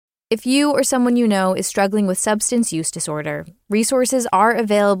If you or someone you know is struggling with substance use disorder, resources are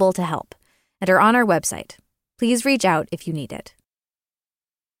available to help and are on our website. Please reach out if you need it.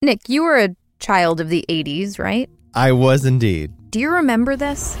 Nick, you were a child of the 80s, right? I was indeed. Do you remember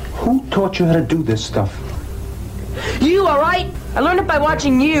this? Who taught you how to do this stuff? You, all right? I learned it by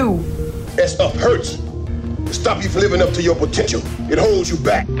watching you. That stuff hurts. It stops you from living up to your potential. It holds you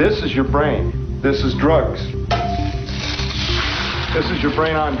back. This is your brain. This is drugs. This is your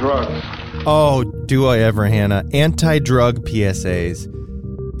brain on drugs. Oh, do I ever, Hannah. Anti-drug PSAs.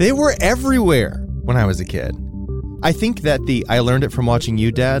 They were everywhere when I was a kid. I think that the "I learned it from watching you,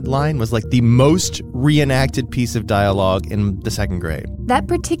 Dad" line was like the most reenacted piece of dialogue in the second grade. That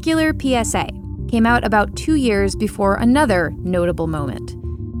particular PSA came out about 2 years before another notable moment,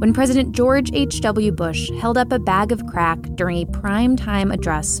 when President George H.W. Bush held up a bag of crack during a primetime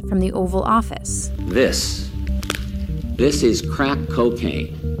address from the Oval Office. This is crack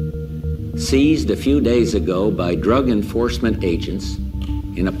cocaine, seized a few days ago by drug enforcement agents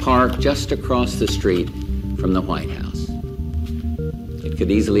in a park just across the street from the White House. It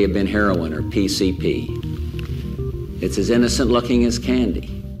could easily have been heroin or PCP. It's as innocent looking as candy.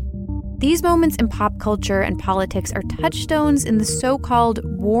 These moments in pop culture and politics are touchstones in the so-called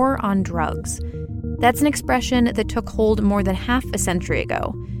war on drugs. That's an expression that took hold more than half a century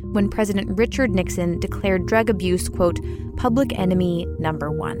ago, when President Richard Nixon declared drug abuse, quote, public enemy number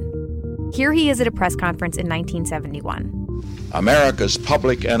one. Here he is at a press conference in 1971. America's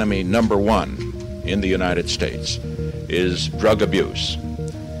public enemy number one in the United States is drug abuse.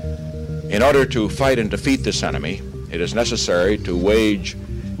 In order to fight and defeat this enemy, it is necessary to wage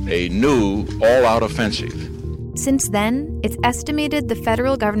a new all-out offensive. Since then, it's estimated the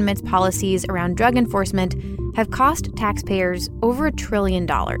federal government's policies around drug enforcement have cost taxpayers over $1 trillion.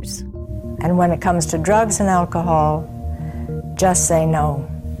 And when it comes to drugs and alcohol, just say no.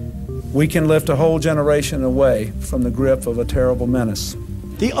 We can lift a whole generation away from the grip of a terrible menace.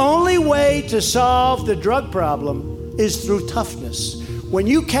 The only way to solve the drug problem is through toughness. When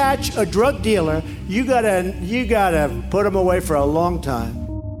you catch a drug dealer, you gotta put him away for a long time.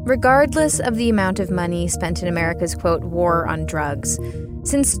 Regardless of the amount of money spent in America's, quote, war on drugs,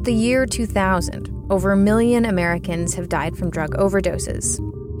 since the year 2000, over 1 million Americans have died from drug overdoses.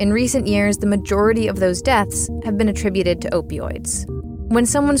 In recent years, the majority of those deaths have been attributed to opioids. When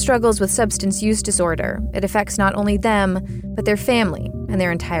someone struggles with substance use disorder, it affects not only them, but their family and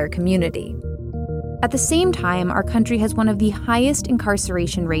their entire community. At the same time, our country has one of the highest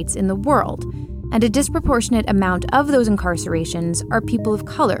incarceration rates in the world, and a disproportionate amount of those incarcerations are people of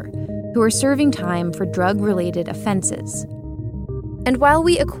color who are serving time for drug-related offenses. And while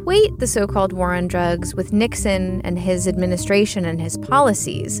we equate the so-called war on drugs with Nixon and his administration and his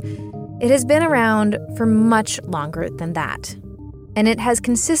policies, it has been around for much longer than that. And it has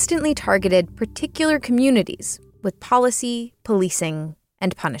consistently targeted particular communities with policy, policing,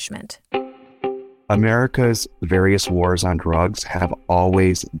 and punishment. America's various wars on drugs have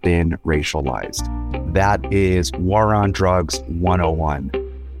always been racialized. That is War on Drugs 101.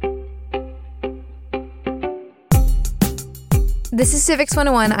 This is Civics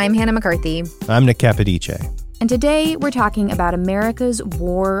 101. I'm Hannah McCarthy. I'm Nick Capodice. And today we're talking about America's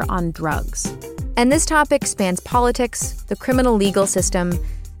war on drugs. And this topic spans politics, the criminal legal system,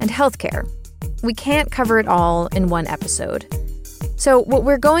 and healthcare. We can't cover it all in one episode. So what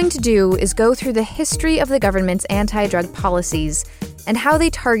we're going to do is go through the history of the government's anti-drug policies and how they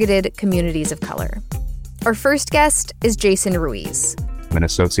targeted communities of color. Our first guest is Jason Ruiz. I'm an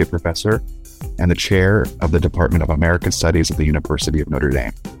associate professor and the chair of the Department of American Studies at the University of Notre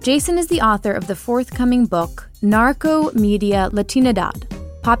Dame. Jason is the author of the forthcoming book, Narco Media Latinidad,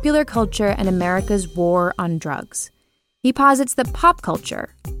 Popular Culture and America's War on Drugs. He posits that pop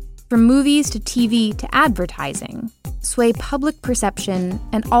culture, from movies to TV to advertising, sway public perception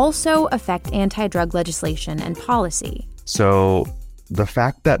and also affect anti-drug legislation and policy. So the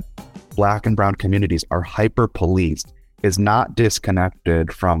fact that Black and brown communities are hyper-policed is not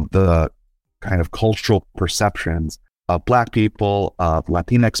disconnected from the kind of cultural perceptions of Black people, of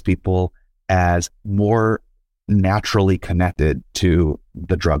Latinx people, as more naturally connected to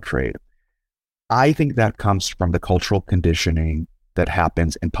the drug trade. I think that comes from the cultural conditioning that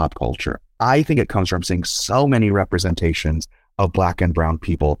happens in pop culture. I think it comes from seeing so many representations of Black and brown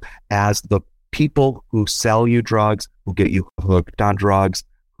people as the people who sell you drugs, who get you hooked on drugs,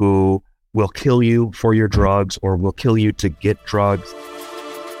 who will kill you for your drugs or will kill you to get drugs.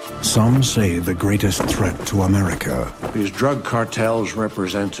 Some say the greatest threat to America. These drug cartels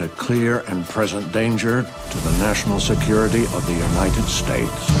represent a clear and present danger to the national security of the United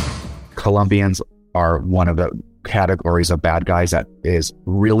States. Colombians are one of the categories of bad guys that is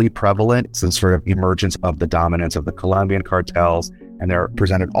really prevalent since sort of emergence of the dominance of the Colombian cartels, and they're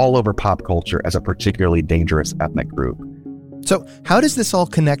presented all over pop culture as a particularly dangerous ethnic group. So how does this all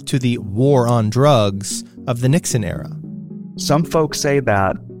connect to the war on drugs of the Nixon era? Some folks say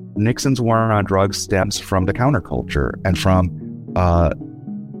that Nixon's war on drugs stems from the counterculture and from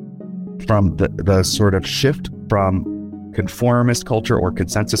the sort of shift from conformist culture or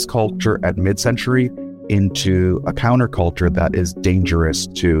consensus culture at mid-century into a counterculture that is dangerous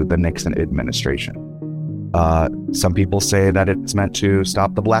to the Nixon administration. Some people say that it's meant to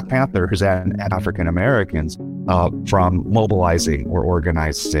stop the Black Panthers and African Americans from mobilizing or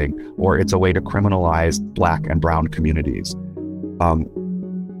organizing, or it's a way to criminalize Black and brown communities.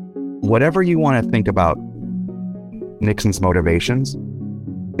 Whatever you want to think about Nixon's motivations,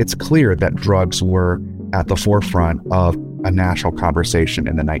 it's clear that drugs were at the forefront of a national conversation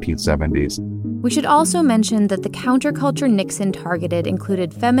in the 1970s. We should also mention that the counterculture Nixon targeted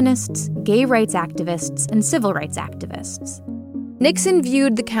included feminists, gay rights activists, and civil rights activists. Nixon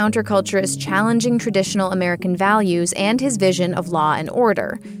viewed the counterculture as challenging traditional American values and his vision of law and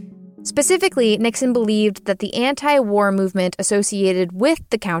order. Specifically, Nixon believed that the anti-war movement associated with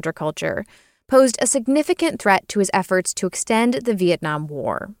the counterculture posed a significant threat to his efforts to extend the Vietnam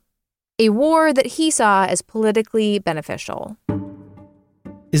War, a war that he saw as politically beneficial.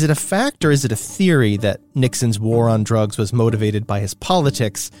 Is it a fact or is it a theory that Nixon's war on drugs was motivated by his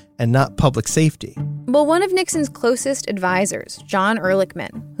politics and not public safety? Well, one of Nixon's closest advisors, John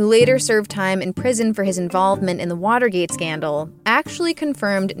Ehrlichman, who later served time in prison for his involvement in the Watergate scandal, actually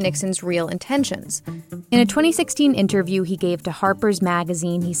confirmed Nixon's real intentions. In a 2016 interview he gave to Harper's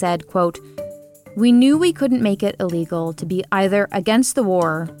Magazine, he said, quote, "We knew we couldn't make it illegal to be either against the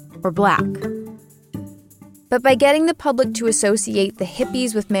war or Black. But by getting the public to associate the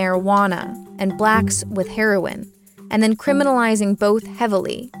hippies with marijuana and Blacks with heroin, and then criminalizing both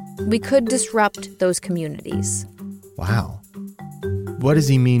heavily, we could disrupt those communities." Wow. What does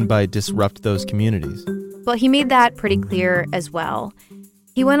he mean by disrupt those communities? Well, he made that pretty clear as well.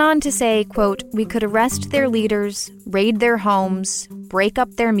 He went on to say, quote, "We could arrest their leaders, raid their homes, break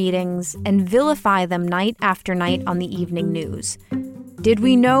up their meetings, and vilify them night after night on the evening news. Did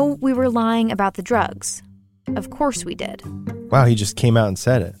we know we were lying about the drugs? Of course we did." Wow, he just came out and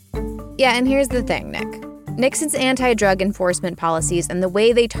said it. Yeah, and here's the thing, Nick. Nixon's anti-drug enforcement policies and the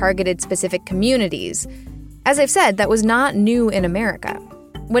way they targeted specific communities, as I've said, that was not new in America.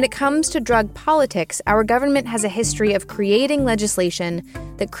 When it comes to drug politics, our government has a history of creating legislation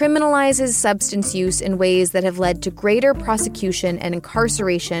that criminalizes substance use in ways that have led to greater prosecution and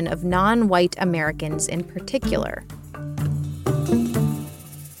incarceration of non-white Americans in particular.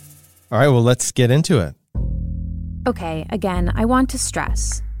 All right, well, let's get into it. Okay, again, I want to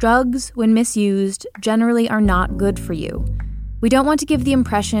stress, drugs, when misused, generally are not good for you. We don't want to give the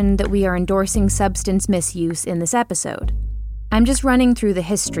impression that we are endorsing substance misuse in this episode. I'm just running through the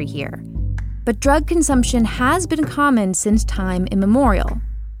history here. But drug consumption has been common since time immemorial.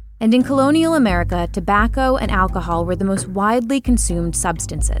 And in colonial America, tobacco and alcohol were the most widely consumed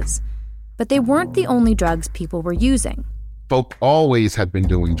substances. But they weren't the only drugs people were using. Folk always had been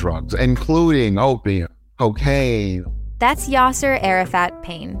doing drugs, including opium, cocaine. That's Yasser Arafat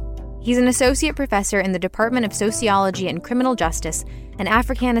Payne. He's an associate professor in the Department of Sociology and Criminal Justice and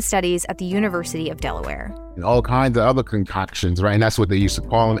Africana Studies at the University of Delaware. And all kinds of other concoctions, right? And that's what they used to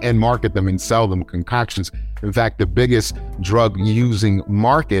call them and market them and sell them, concoctions. In fact, the biggest drug-using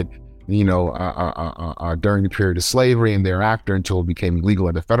market, during the period of slavery and thereafter until it became legal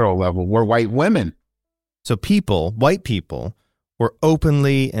at the federal level, were white women. So white people, were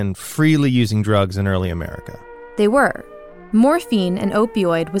openly and freely using drugs in early America. They were. Morphine, an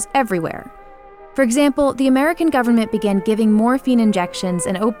opioid, was everywhere. For example, the American government began giving morphine injections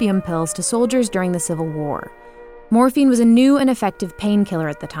and opium pills to soldiers during the Civil War. Morphine was a new and effective painkiller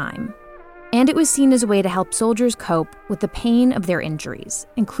at the time. And it was seen as a way to help soldiers cope with the pain of their injuries,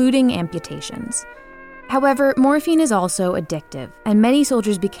 including amputations. However, morphine is also addictive, and many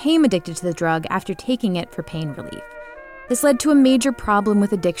soldiers became addicted to the drug after taking it for pain relief. This led to a major problem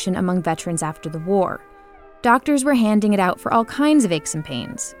with addiction among veterans after the war. Doctors were handing it out for all kinds of aches and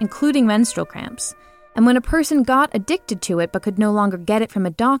pains, including menstrual cramps. And when a person got addicted to it but could no longer get it from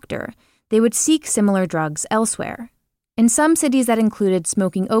a doctor, they would seek similar drugs elsewhere. In some cities, that included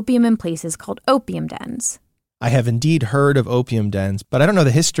smoking opium in places called opium dens. I have indeed heard of opium dens, but I don't know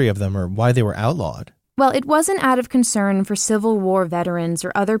the history of them or why they were outlawed. Well, it wasn't out of concern for Civil War veterans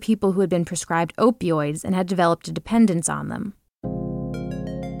or other people who had been prescribed opioids and had developed a dependence on them.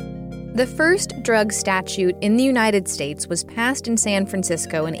 The first drug statute in the United States was passed in San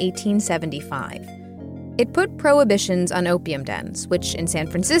Francisco in 1875. It put prohibitions on opium dens, which in San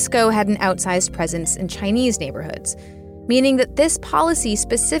Francisco had an outsized presence in Chinese neighborhoods, meaning that this policy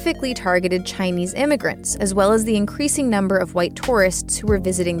specifically targeted Chinese immigrants, as well as the increasing number of white tourists who were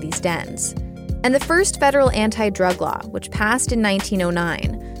visiting these dens. And the first federal anti-drug law, which passed in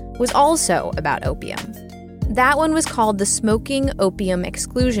 1909, was also about opium. That one was called the Smoking Opium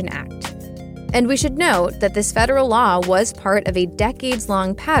Exclusion Act. And we should note that this federal law was part of a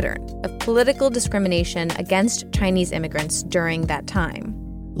decades-long pattern of political discrimination against Chinese immigrants during that time.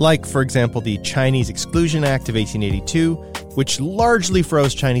 Like, for example, the Chinese Exclusion Act of 1882, which largely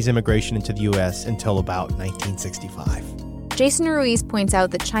froze Chinese immigration into the U.S. until about 1965. Jason Ruiz points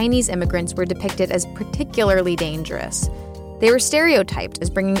out that Chinese immigrants were depicted as particularly dangerous. They were stereotyped as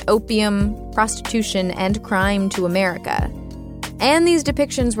bringing opium, prostitution, and crime to America. And these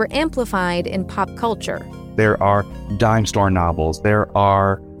depictions were amplified in pop culture. There are dime store novels,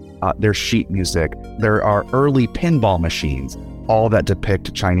 there's sheet music, there are early pinball machines, all that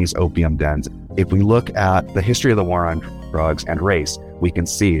depict Chinese opium dens. If we look at the history of the war on drugs and race, we can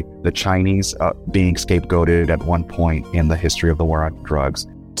see the Chinese being scapegoated at one point in the history of the war on drugs.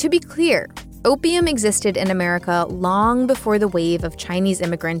 To be clear, opium existed in America long before the wave of Chinese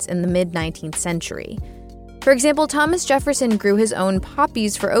immigrants in the mid-19th century. For example, Thomas Jefferson grew his own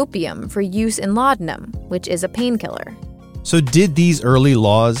poppies for opium for use in laudanum, which is a painkiller. So did these early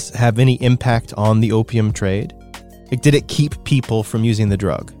laws have any impact on the opium trade? Like, did it keep people from using the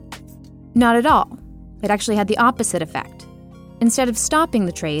drug? Not at all. It actually had the opposite effect. Instead of stopping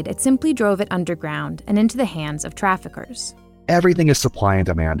the trade, it simply drove it underground and into the hands of traffickers. Everything is supply and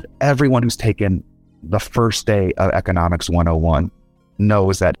demand. Everyone who's taken the first day of Economics 101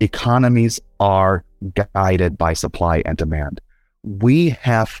 knows that economies are guided by supply and demand. We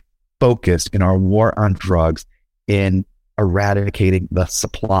have focused in our war on drugs in eradicating the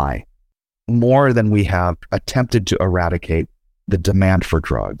supply more than we have attempted to eradicate the demand for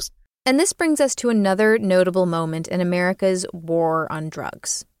drugs. And this brings us to another notable moment in America's war on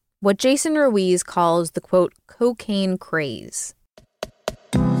drugs, what Jason Ruiz calls the, quote, cocaine craze.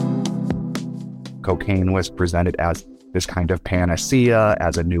 Cocaine was presented as this kind of panacea,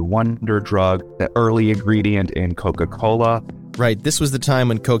 as a new wonder drug, the early ingredient in Coca-Cola. Right, this was the time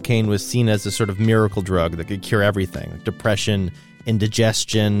when cocaine was seen as a sort of miracle drug that could cure everything, depression,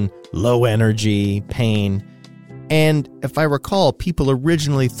 indigestion, low energy, pain. And if I recall, people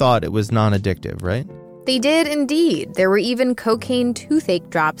originally thought it was non-addictive, right? They did indeed. There were even cocaine toothache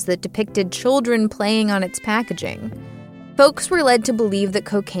drops that depicted children playing on its packaging. Folks were led to believe that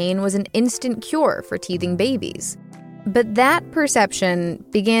cocaine was an instant cure for teething babies. But that perception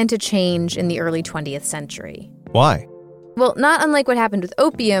began to change in the early 20th century. Why? Well, not unlike what happened with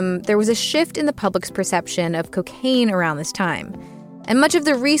opium, there was a shift in the public's perception of cocaine around this time. And much of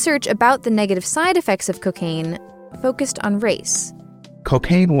the research about the negative side effects of cocaine focused on race.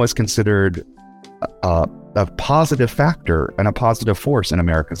 Cocaine was considered a positive factor and a positive force in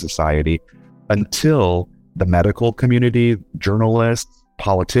American society until the medical community, journalists,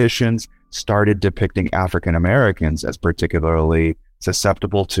 politicians started depicting African Americans as particularly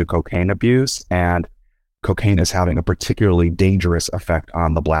susceptible to cocaine abuse, and cocaine is having a particularly dangerous effect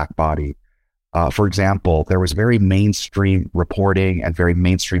on the Black body. For example, there was very mainstream reporting and very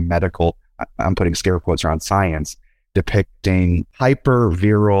mainstream medical, I'm putting scare quotes around science, depicting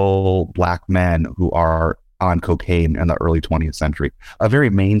hyper-virile Black men who are on cocaine in the early 20th century. A very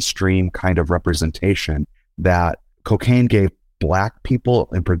mainstream kind of representation that cocaine gave Black people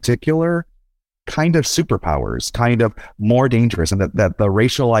in particular kind of superpowers, kind of more dangerous, and that the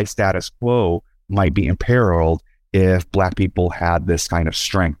racialized status quo might be imperiled if Black people had this kind of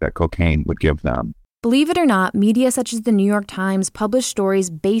strength that cocaine would give them. Believe it or not, media such as the New York Times published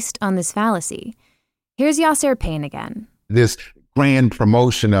stories based on this fallacy. Here's Yasser Payne again. This grand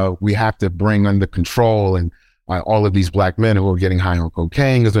promotion of we have to bring under control and all of these Black men who are getting high on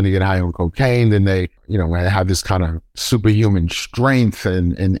cocaine, because when they get high on cocaine, then they, have this kind of superhuman strength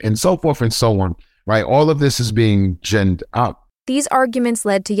and so forth and so on, right? All of this is being ginned up. These arguments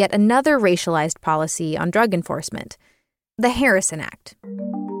led to yet another racialized policy on drug enforcement, the Harrison Act.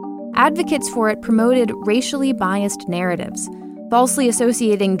 Advocates for it promoted racially biased narratives, falsely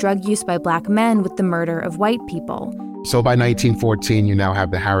associating drug use by Black men with the murder of white people. So by 1914, you now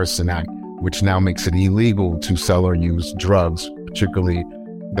have the Harrison Act, which now makes it illegal to sell or use drugs, particularly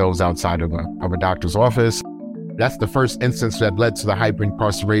those outside of a doctor's office. That's the first instance that led to the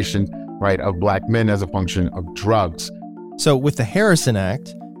hyper-incarceration, right, of Black men as a function of drugs. So with the Harrison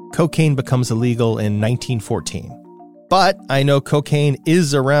Act, cocaine becomes illegal in 1914. But I know cocaine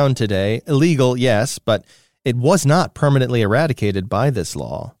is around today. Illegal, yes, but It was not permanently eradicated by this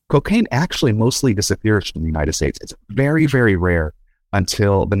law. Cocaine actually mostly disappears from the United States. It's very, very rare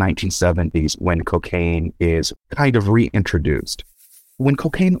until the 1970s when cocaine is kind of reintroduced. When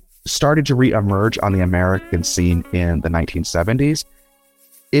cocaine started to reemerge on the American scene in the 1970s,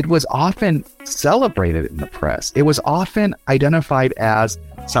 it was often celebrated in the press. It was often identified as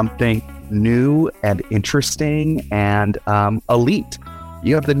something new and interesting and elite.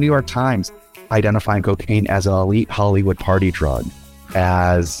 You have the New York Times identifying cocaine as an elite Hollywood party drug,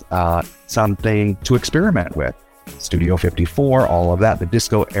 as something to experiment with. Studio 54, all of that, the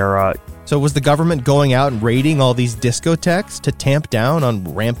disco era. So was the government going out and raiding all these discotheques to tamp down on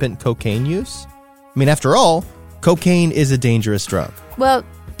rampant cocaine use? I mean, after all, cocaine is a dangerous drug. Well,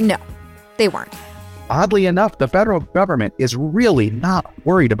 no, they weren't. Oddly enough, the federal government is really not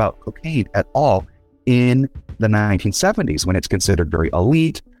worried about cocaine at all in the 1970s, when it's considered very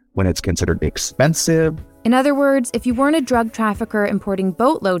elite, when it's considered expensive. In other words, if you weren't a drug trafficker importing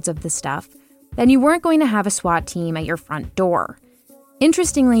boatloads of the stuff, then you weren't going to have a SWAT team at your front door.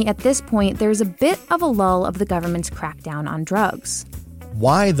 Interestingly, at this point, there's a bit of a lull of the government's crackdown on drugs.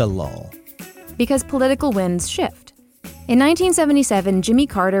 Why the lull? Because political winds shift. In 1977, Jimmy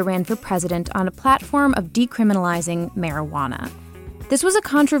Carter ran for president on a platform of decriminalizing marijuana. This was a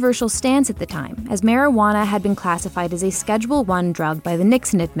controversial stance at the time, as marijuana had been classified as a Schedule I drug by the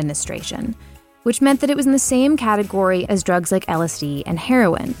Nixon administration, which meant that it was in the same category as drugs like LSD and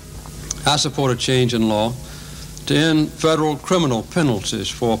heroin. I support a change in law to end federal criminal penalties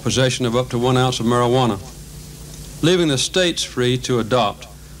for possession of up to 1 ounce of marijuana, leaving the states free to adopt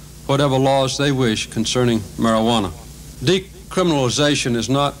whatever laws they wish concerning marijuana. Decriminalization is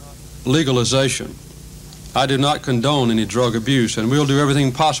not legalization. I do not condone any drug abuse, and we'll do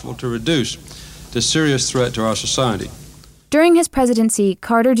everything possible to reduce this serious threat to our society. During his presidency,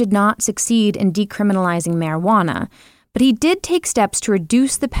 Carter did not succeed in decriminalizing marijuana, but he did take steps to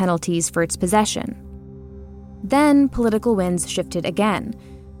reduce the penalties for its possession. Then political winds shifted again,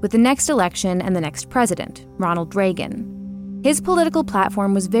 with the next election and the next president, Ronald Reagan. His political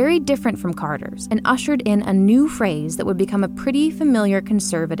platform was very different from Carter's and ushered in a new phrase that would become a pretty familiar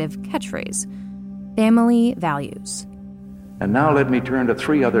conservative catchphrase: family values. And now let me turn to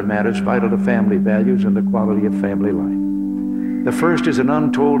 3 other matters vital to family values and the quality of family life. The first is an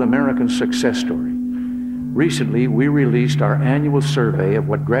untold American success story. Recently, we released our annual survey of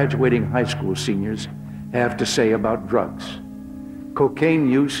what graduating high school seniors have to say about drugs. Cocaine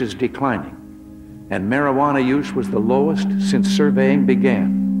use is declining, and marijuana use was the lowest since surveying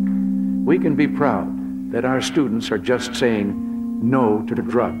began. We can be proud that our students are just saying no to the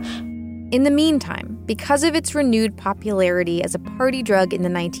drugs. In the meantime, because of its renewed popularity as a party drug in the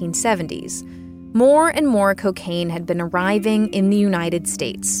 1970s, more and more cocaine had been arriving in the United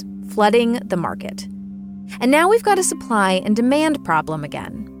States, flooding the market. And now we've got a supply and demand problem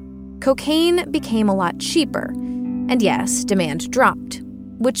again. Cocaine became a lot cheaper, and yes, demand dropped,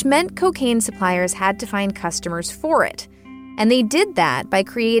 which meant cocaine suppliers had to find customers for it. And they did that by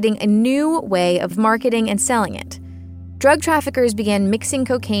creating a new way of marketing and selling it. Drug traffickers began mixing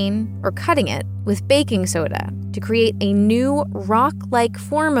cocaine, or cutting it, with baking soda to create a new rock-like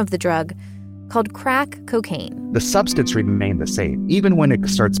form of the drug called crack cocaine. The substance remained the same, even when it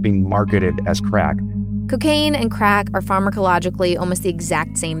starts being marketed as crack. Cocaine and crack are pharmacologically almost the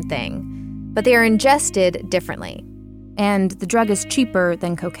exact same thing, but they are ingested differently, and the drug is cheaper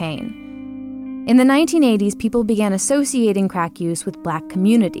than cocaine. In the 1980s, people began associating crack use with Black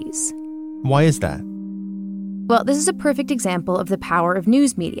communities. Why is that? Well, this is a perfect example of the power of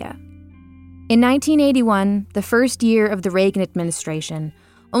news media. In 1981, the first year of the Reagan administration,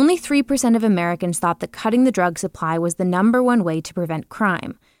 only 3% of Americans thought that cutting the drug supply was the #1 way to prevent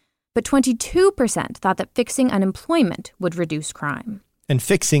crime. But 22% thought that fixing unemployment would reduce crime. And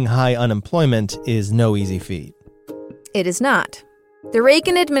fixing high unemployment is no easy feat. It is not. The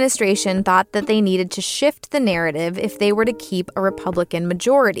Reagan administration thought that they needed to shift the narrative if they were to keep a Republican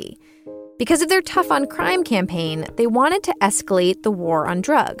majority. Because of their tough on crime campaign, they wanted to escalate the war on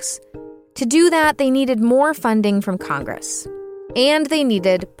drugs. To do that, they needed more funding from Congress. And they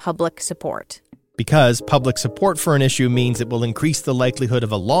needed public support. Because public support for an issue means it will increase the likelihood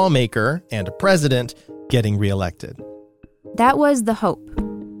of a lawmaker and a president getting reelected. That was the hope.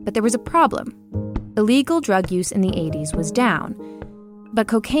 But there was a problem. Illegal drug use in the 80s was down. But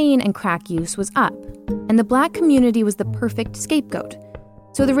cocaine and crack use was up. And the Black community was the perfect scapegoat.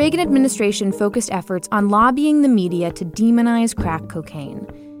 So the Reagan administration focused efforts on lobbying the media to demonize crack cocaine.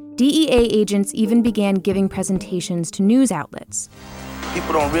 DEA agents even began giving presentations to news outlets.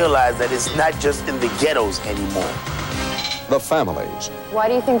 People don't realize that it's not just in the ghettos anymore. the families. Why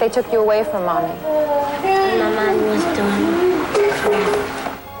do you think they took you away from Mommy? My mom was doing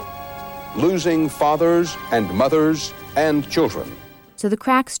crack. Losing fathers and mothers and children. So the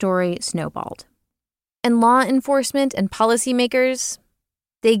crack story snowballed. And law enforcement and policymakers,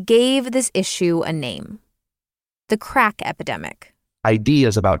 they gave this issue a name. The crack epidemic.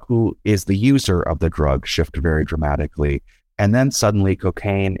 Ideas about who is the user of the drug shift very dramatically. And then suddenly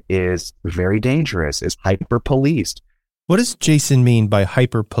cocaine is very dangerous, is hyper-policed. What does Jason mean by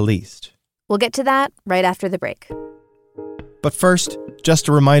hyper-policed? We'll get to that right after the break. But first, just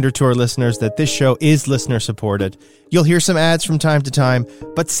a reminder to our listeners that this show is listener-supported. You'll hear some ads from time to time,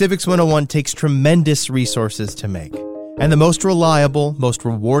 but Civics 101 takes tremendous resources to make. And the most reliable, most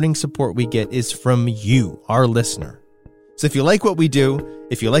rewarding support we get is from you, our listener. So if you like what we do,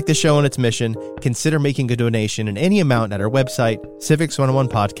 if you like the show and its mission, consider making a donation in any amount at our website,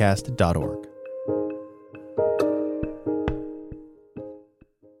 civics101podcast.org.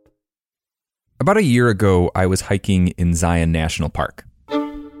 About a year ago, I was hiking in Zion National Park.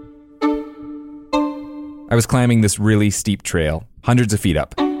 I was climbing this really steep trail, hundreds of feet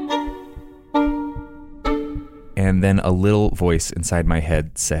up. And then a little voice inside my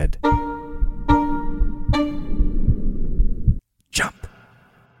head said, "Jump."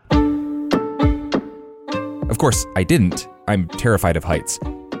 Of course, I didn't. I'm terrified of heights.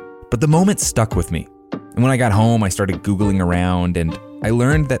 But the moment stuck with me. And when I got home, I started Googling around, and I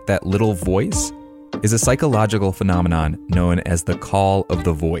learned that that little voice is a psychological phenomenon known as the call of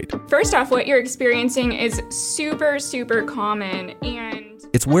the void. First off, what you're experiencing is super, super common, and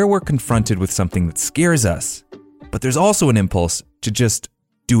it's where we're confronted with something that scares us, but there's also an impulse to just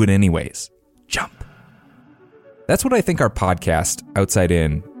do it anyways. Jump. That's what I think our podcast, Outside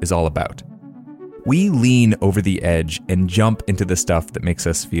In, is all about. We lean over the edge and jump into the stuff that makes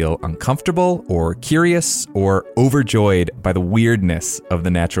us feel uncomfortable or curious or overjoyed by the weirdness of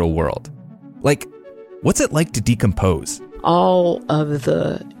the natural world. Like, what's it like to decompose? All of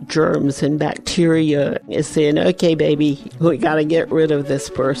the germs and bacteria is saying, okay, baby, we got to get rid of this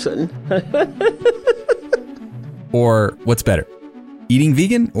person. Or what's better, eating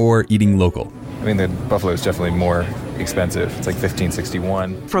vegan or eating local? I mean, the buffalo is definitely more expensive. It's like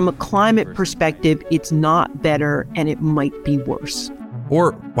 $15.61. From a climate perspective, it's not better and it might be worse.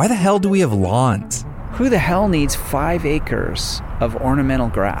 Or why the hell do we have lawns? Who the hell needs 5 acres of ornamental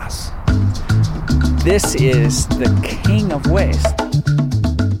grass? This is the king of waste.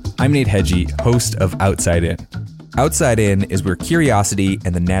 I'm Nate Hedgie, host of Outside In. Outside In is where curiosity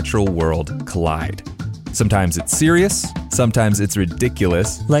and the natural world collide. Sometimes it's serious, sometimes it's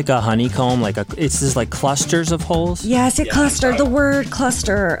ridiculous. Like a honeycomb, it's just like clusters of holes? Yes, it clustered, the word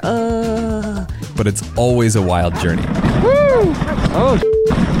cluster. But it's always a wild journey. Woo! Oh.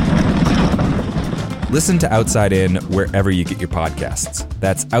 Listen to Outside In wherever you get your podcasts.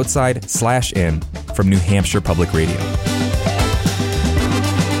 That's outside/in from New Hampshire Public Radio.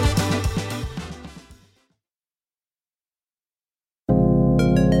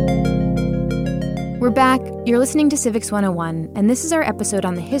 We're back. You're listening to Civics 101, and this is our episode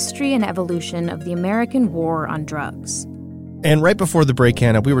on the history and evolution of the American War on Drugs. And right before the break,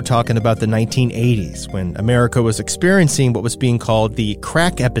 Hannah, we were talking about the 1980s, when America was experiencing what was being called the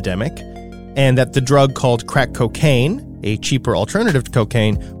crack epidemic, and that the drug called crack cocaine, a cheaper alternative to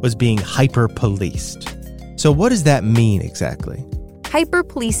cocaine, was being hyper-policed. So what does that mean exactly?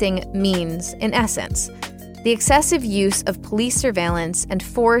 Hyper-policing means, in essence, the excessive use of police surveillance and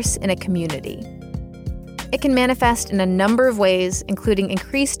force in a community. It can manifest in a number of ways, including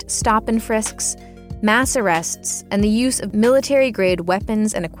increased stop and frisks, mass arrests, and the use of military-grade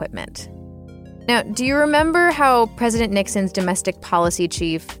weapons and equipment. Now, do you remember how President Nixon's domestic policy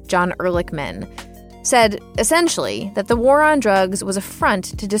chief, John Ehrlichman, said, essentially, that the war on drugs was a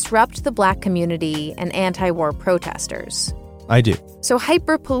front to disrupt the Black community and anti-war protesters? I do. So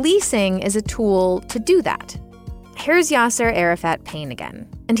hyper-policing is a tool to do that. Here's Yasser Arafat Payne again,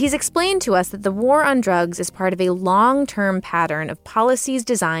 and he's explained to us that the war on drugs is part of a long-term pattern of policies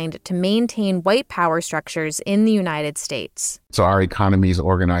designed to maintain white power structures in the United States. So our economy is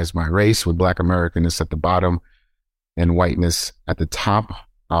organized by race, with Black Americanness at the bottom and whiteness at the top,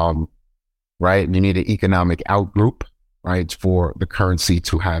 right? You need an economic outgroup, right, for the currency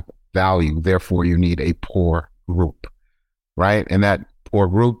to have value. Therefore, you need a poor group, right? And that poor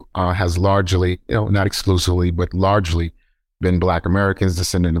group has largely, not exclusively, but largely been Black Americans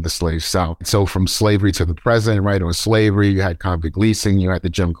descendant of the slave South. So from slavery to the present, right, or slavery, you had convict leasing, you had the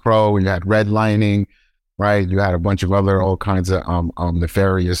Jim Crow, you had redlining, right? You had a bunch of other, all kinds of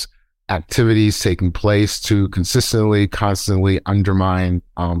nefarious activities taking place to constantly undermine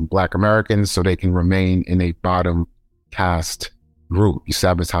Black Americans so they can remain in a bottom caste group. You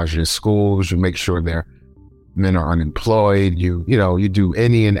sabotage their schools, you make sure their men are unemployed, you do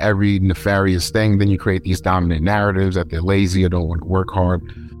any and every nefarious thing. Then you create these dominant narratives that they're lazy or don't want to work hard,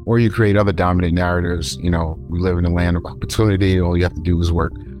 or you create other dominant narratives. We live in a land of opportunity. All you have to do is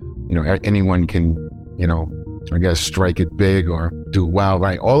work. Anyone can, strike it big or do well,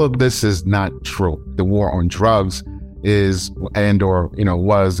 right? All of this is not true. The war on drugs was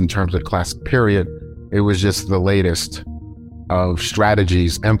in terms of class period, it was just the latest of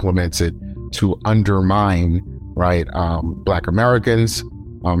strategies implemented to undermine, right, Black Americans,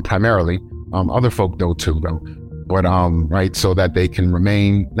 primarily, other folk though too, but right, so that they can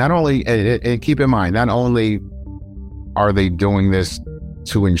remain not only, and keep in mind, not only are they doing this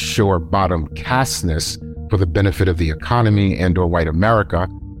to ensure bottom casteness for the benefit of the economy and or white America,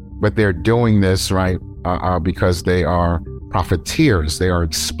 but they're doing this, right, because they are profiteers. They are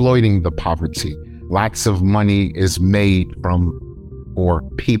exploiting the poverty. Lots of money is made for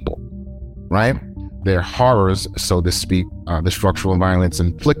people, right? Their horrors, so to speak, the structural violence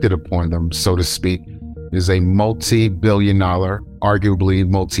inflicted upon them, so to speak, is a multi-billion-dollar, arguably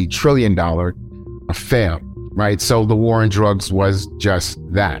multi-trillion-dollar affair, right? So the war on drugs was just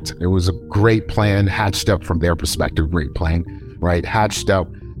that. It was a great plan, hatched up from their perspective, great plan, right? Hatched up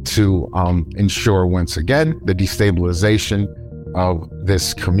to ensure, once again, the destabilization of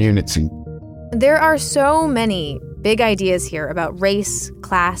this community. There are so many big ideas here about race,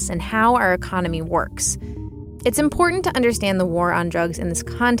 class, and how our economy works. It's important to understand the war on drugs in this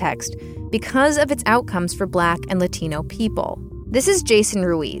context because of its outcomes for Black and Latino people. This is Jason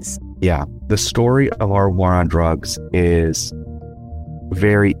Ruiz. Yeah, the story of our war on drugs is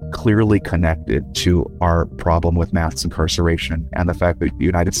very clearly connected to our problem with mass incarceration and the fact that the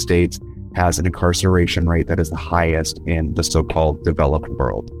United States has an incarceration rate that is the highest in the so-called developed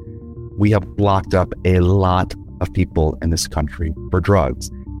world. We have locked up a lot of people in this country for drugs.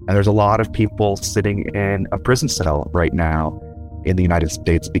 And there's a lot of people sitting in a prison cell right now in the United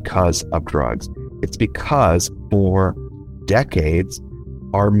States because of drugs. It's because for decades,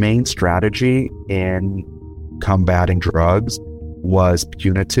 our main strategy in combating drugs was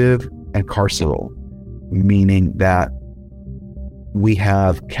punitive and carceral, meaning that we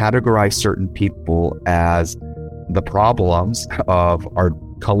have categorized certain people as the problems of our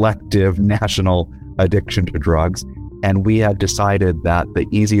collective national addiction to drugs. And we have decided that the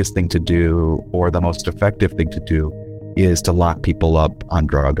easiest thing to do, or the most effective thing to do, is to lock people up on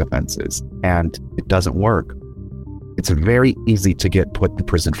drug offenses. And it doesn't work. It's very easy to get put in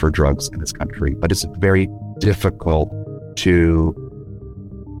prison for drugs in this country, but it's very difficult to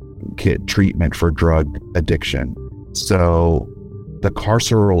get treatment for drug addiction. So the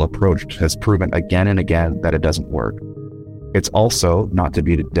carceral approach has proven again and again that it doesn't work. It's also, not to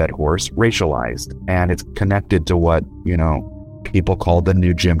beat a dead horse, racialized, and it's connected to what, people call the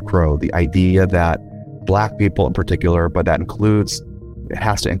new Jim Crow, the idea that Black people in particular, but it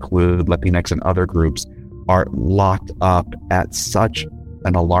has to include Latinx and other groups, are locked up at such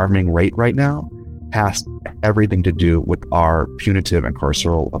an alarming rate right now, has everything to do with our punitive and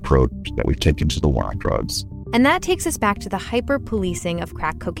carceral approach that we've taken to the war on drugs. And that takes us back to the hyper-policing of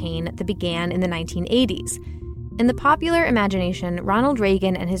crack cocaine that began in the 1980s. In the popular imagination, Ronald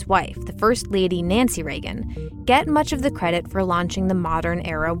Reagan and his wife, the First Lady Nancy Reagan, get much of the credit for launching the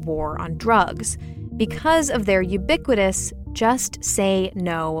modern-era war on drugs because of their ubiquitous Just Say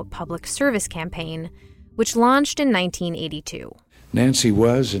No public service campaign, which launched in 1982. Nancy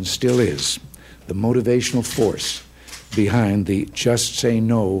was and still is the motivational force behind the Just Say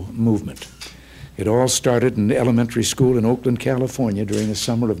No movement. It all started in elementary school in Oakland, California during the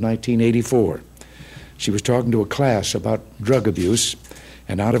summer of 1984. She was talking to a class about drug abuse,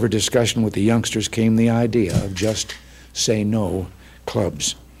 and out of her discussion with the youngsters came the idea of Just Say No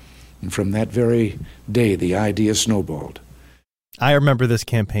clubs. And from that very day, the idea snowballed. I remember this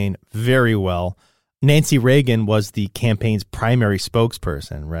campaign very well. Nancy Reagan was the campaign's primary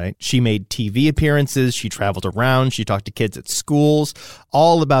spokesperson, right? She made TV appearances, she traveled around, she talked to kids at schools,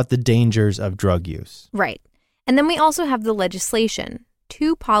 all about the dangers of drug use. Right. And then we also have the legislation.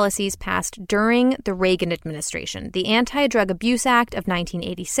 2 policies passed during the Reagan administration, the Anti-Drug Abuse Act of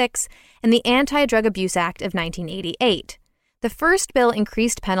 1986 and the Anti-Drug Abuse Act of 1988. The first bill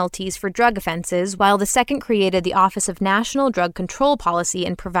increased penalties for drug offenses, while the second created the Office of National Drug Control Policy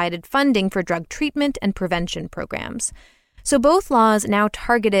and provided funding for drug treatment and prevention programs. So both laws now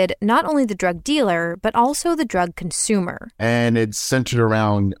targeted not only the drug dealer, but also the drug consumer. And it's centered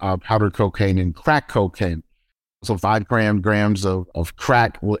around powder cocaine and crack cocaine. So 5 grams of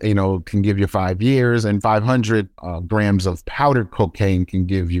crack, can give you 5 years, and 500 grams of powdered cocaine can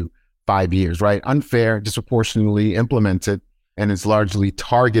give you 5 years, right? Unfair, disproportionately implemented, and it's largely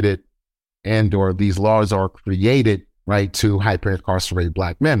targeted, and or these laws are created, right, to hyper-incarcerate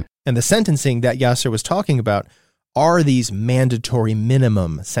Black men. And the sentencing that Yasser was talking about are these mandatory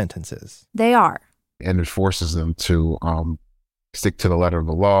minimum sentences. They are. And it forces them to stick to the letter of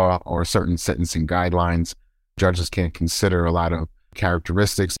the law or certain sentencing guidelines. Judges can't consider a lot of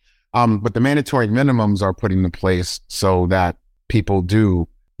characteristics. But the mandatory minimums are put into place so that people do,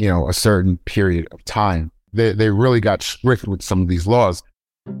 a certain period of time. They really got strict with some of these laws.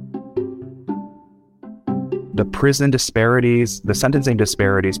 The prison disparities, the sentencing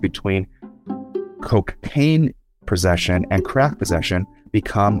disparities between cocaine possession and crack possession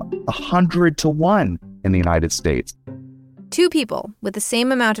become 100 to 1 in the United States. Two people with the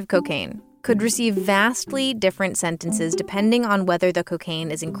same amount of cocaine could receive vastly different sentences depending on whether the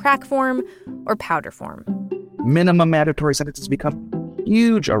cocaine is in crack form or powder form. Minimum mandatory sentences become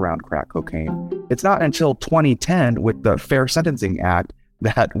huge around crack cocaine. It's not until 2010 with the Fair Sentencing Act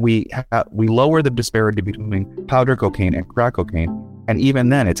that we lower the disparity between powder cocaine and crack cocaine, and even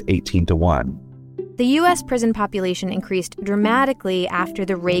then it's 18 to 1. The U.S. prison population increased dramatically after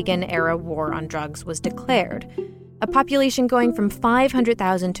the Reagan-era war on drugs was declared, a population going from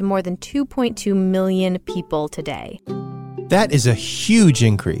 500,000 to more than 2.2 million people today. That is a huge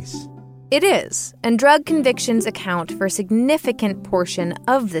increase. It is, and drug convictions account for a significant portion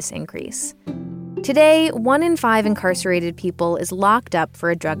of this increase. Today, 1 in 5 incarcerated people is locked up for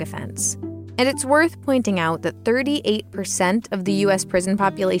a drug offense. And it's worth pointing out that 38% of the U.S. prison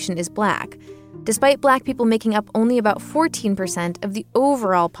population is Black, despite Black people making up only about 14% of the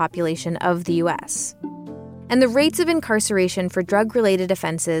overall population of the U.S. And the rates of incarceration for drug-related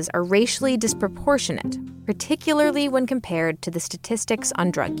offenses are racially disproportionate, particularly when compared to the statistics on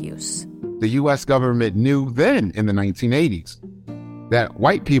drug use. The U.S. government knew then in the 1980s that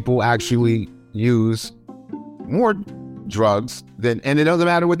white people actually use more drugs and it doesn't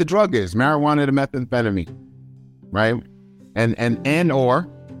matter what the drug is, marijuana to methamphetamine, right? And or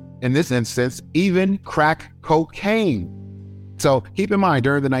in this instance, even crack cocaine. So keep in mind,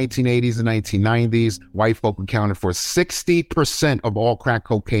 during the 1980s and 1990s, white folk accounted for 60% of all crack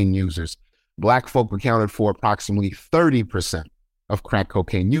cocaine users. Black folk accounted for approximately 30% of crack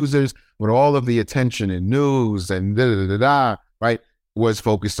cocaine users, when all of the attention and news and right, was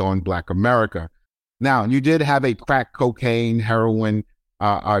focused on Black America. Now, you did have a crack cocaine, heroin,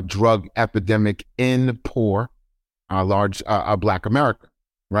 drug epidemic in poor, large Black America,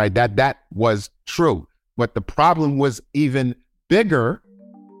 right? That was true. But the problem was even bigger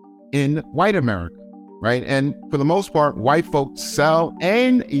in white America, right? And for the most part, white folks sell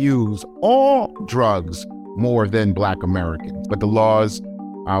and use all drugs more than Black Americans. But the laws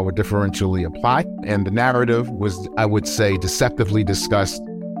were differentially applied, and the narrative was, I would say, deceptively discussed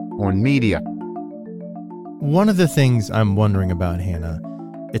on media. One of the things I'm wondering about, Hannah,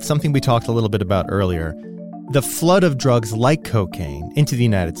 it's something we talked a little bit about earlier. The flood of drugs like cocaine into the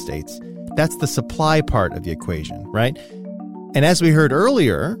United States, that's the supply part of the equation, right? And as we heard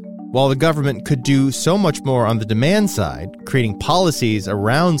earlier, while the government could do so much more on the demand side, creating policies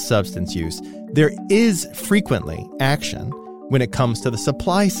around substance use, there is frequently action when it comes to the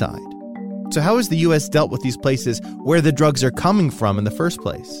supply side. So how has the U.S. dealt with these places where the drugs are coming from in the first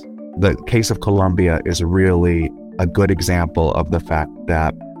place? The case of Colombia is really a good example of the fact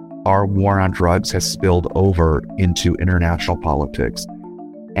that our war on drugs has spilled over into international politics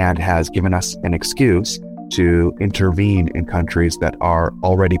and has given us an excuse to intervene in countries that are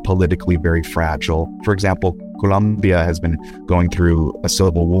already politically very fragile. For example, Colombia has been going through a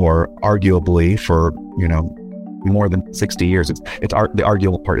civil war, arguably for, more than 60 years. The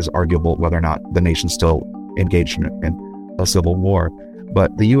arguable part is arguable whether or not the nation's still engaged in a civil war.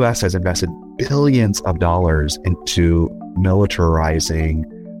 But the U.S. has invested billions of dollars into militarizing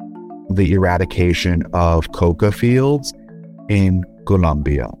the eradication of coca fields in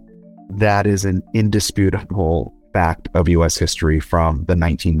Colombia. That is an indisputable fact of U.S. history from the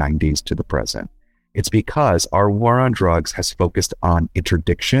 1990s to the present. It's because our war on drugs has focused on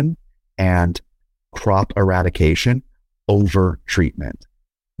interdiction and crop eradication over treatment.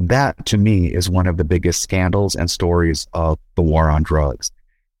 That, to me, is one of the biggest scandals and stories of the war on drugs,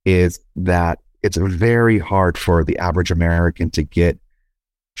 is that it's very hard for the average American to get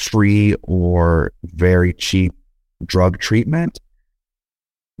free or very cheap drug treatment.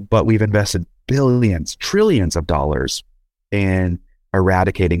 But we've invested billions, trillions of dollars in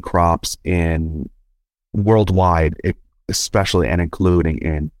eradicating crops in worldwide, especially and including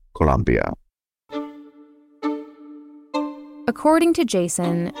in Colombia. According to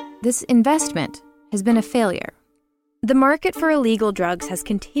Jason, this investment has been a failure. The market for illegal drugs has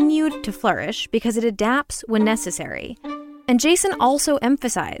continued to flourish because it adapts when necessary. And Jason also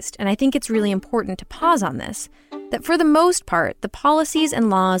emphasized, and I think it's really important to pause on this, that for the most part, the policies and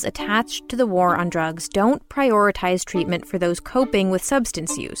laws attached to the war on drugs don't prioritize treatment for those coping with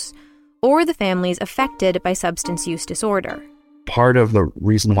substance use or the families affected by substance use disorder. Part of the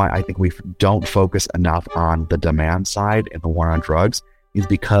reason why I think we don't focus enough on the demand side in the war on drugs is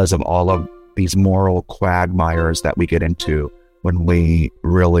because of all of these moral quagmires that we get into when we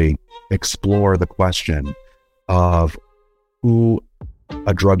really explore the question of who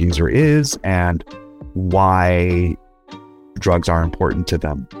a drug user is and why drugs are important to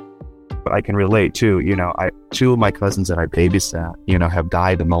them. But I can relate too, two of my cousins that I babysat, have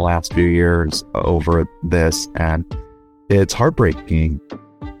died in the last few years over this, and it's heartbreaking.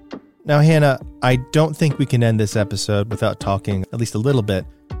 Now, Hannah, I don't think we can end this episode without talking at least a little bit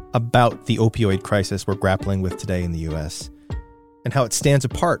about the opioid crisis we're grappling with today in the U.S. and how it stands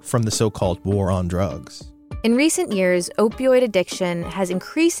apart from the so-called war on drugs. In recent years, opioid addiction has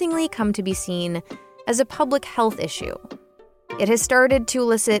increasingly come to be seen as a public health issue. It has started to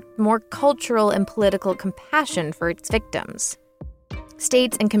elicit more cultural and political compassion for its victims.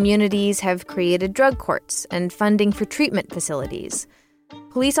 States and communities have created drug courts and funding for treatment facilities.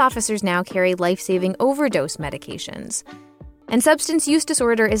 Police officers now carry life-saving overdose medications. And substance use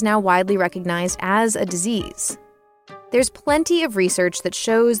disorder is now widely recognized as a disease. There's plenty of research that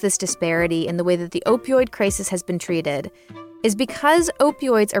shows this disparity in the way that the opioid crisis has been treated is because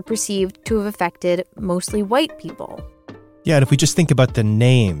opioids are perceived to have affected mostly white people. Yeah, and if we just think about the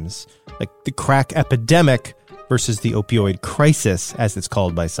names, like the crack epidemic versus the opioid crisis, as it's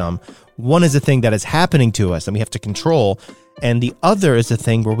called by some, one is a thing that is happening to us and we have to control, and the other is a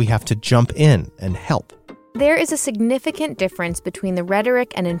thing where we have to jump in and help. There is a significant difference between the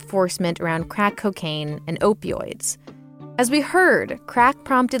rhetoric and enforcement around crack cocaine and opioids. As we heard, crack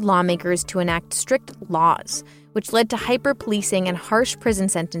prompted lawmakers to enact strict laws, which led to hyper-policing and harsh prison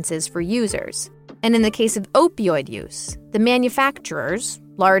sentences for users. And in the case of opioid use, the manufacturers,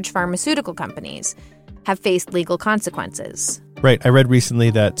 large pharmaceutical companies, have faced legal consequences. Right. I read recently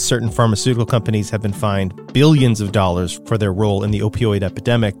that certain pharmaceutical companies have been fined billions of dollars for their role in the opioid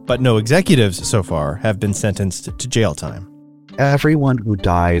epidemic, but no executives so far have been sentenced to jail time. Everyone who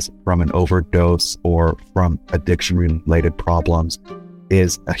dies from an overdose or from addiction-related problems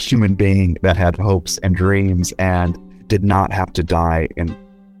is a human being that had hopes and dreams and did not have to die in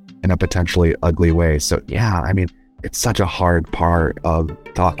a potentially ugly way. So, yeah, I mean, it's such a hard part of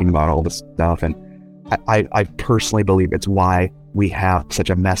talking about all this stuff. And I personally believe it's why we have such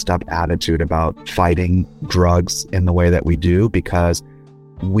a messed up attitude about fighting drugs in the way that we do, because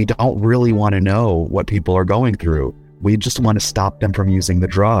we don't really want to know what people are going through. We just want to stop them from using the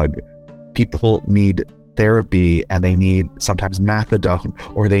drug. People need therapy and they need sometimes methadone,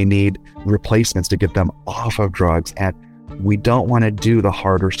 or they need replacements to get them off of drugs. And we don't want to do the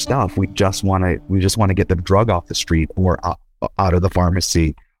harder stuff. We just want to get the drug off the street or out of the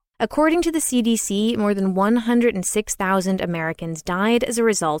pharmacy. According to the CDC, more than 106,000 Americans died as a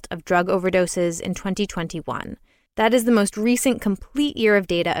result of drug overdoses in 2021. That is the most recent complete year of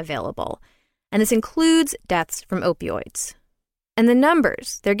data available. And this includes deaths from opioids. And the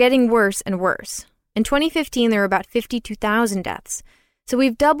numbers, they're getting worse and worse. In 2015, there were about 52,000 deaths. So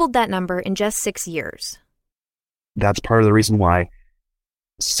we've doubled that number in just 6 years. That's part of the reason why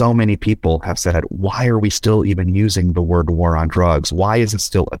so many people have said, why are we still even using the word war on drugs? Why is it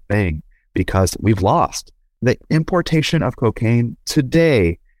still a thing? Because we've lost. The importation of cocaine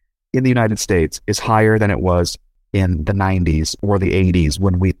today in the United States is higher than it was in the 90s or the 80s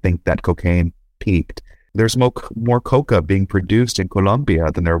when we think that cocaine peaked. There's more coca being produced in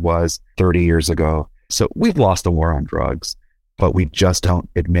Colombia than there was 30 years ago. So we've lost the war on drugs, but we just don't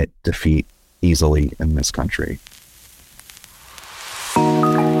admit defeat easily in this country.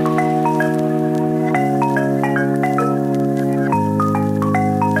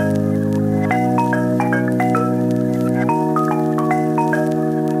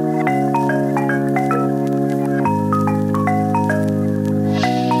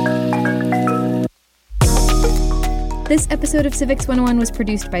 This episode of Civics 101 was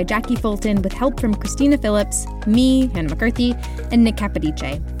produced by Jackie Fulton with help from Christina Phillips, me, Hannah McCarthy, and Nick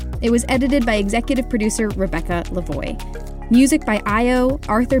Capodice. It was edited by executive producer Rebecca Lavoie. Music by Io,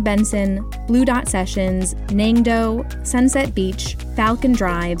 Arthur Benson, Blue Dot Sessions, Nangdo, Sunset Beach, Falcon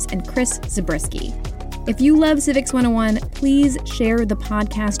Drives, and Chris Zabriskie. If you love Civics 101, please share the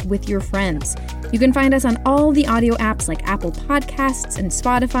podcast with your friends. You can find us on all the audio apps like Apple Podcasts and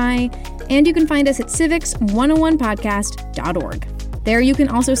Spotify, and you can find us at civics101podcast.org. There you can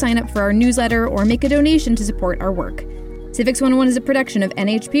also sign up for our newsletter or make a donation to support our work. Civics 101 is a production of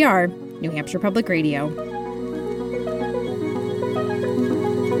NHPR, New Hampshire Public Radio.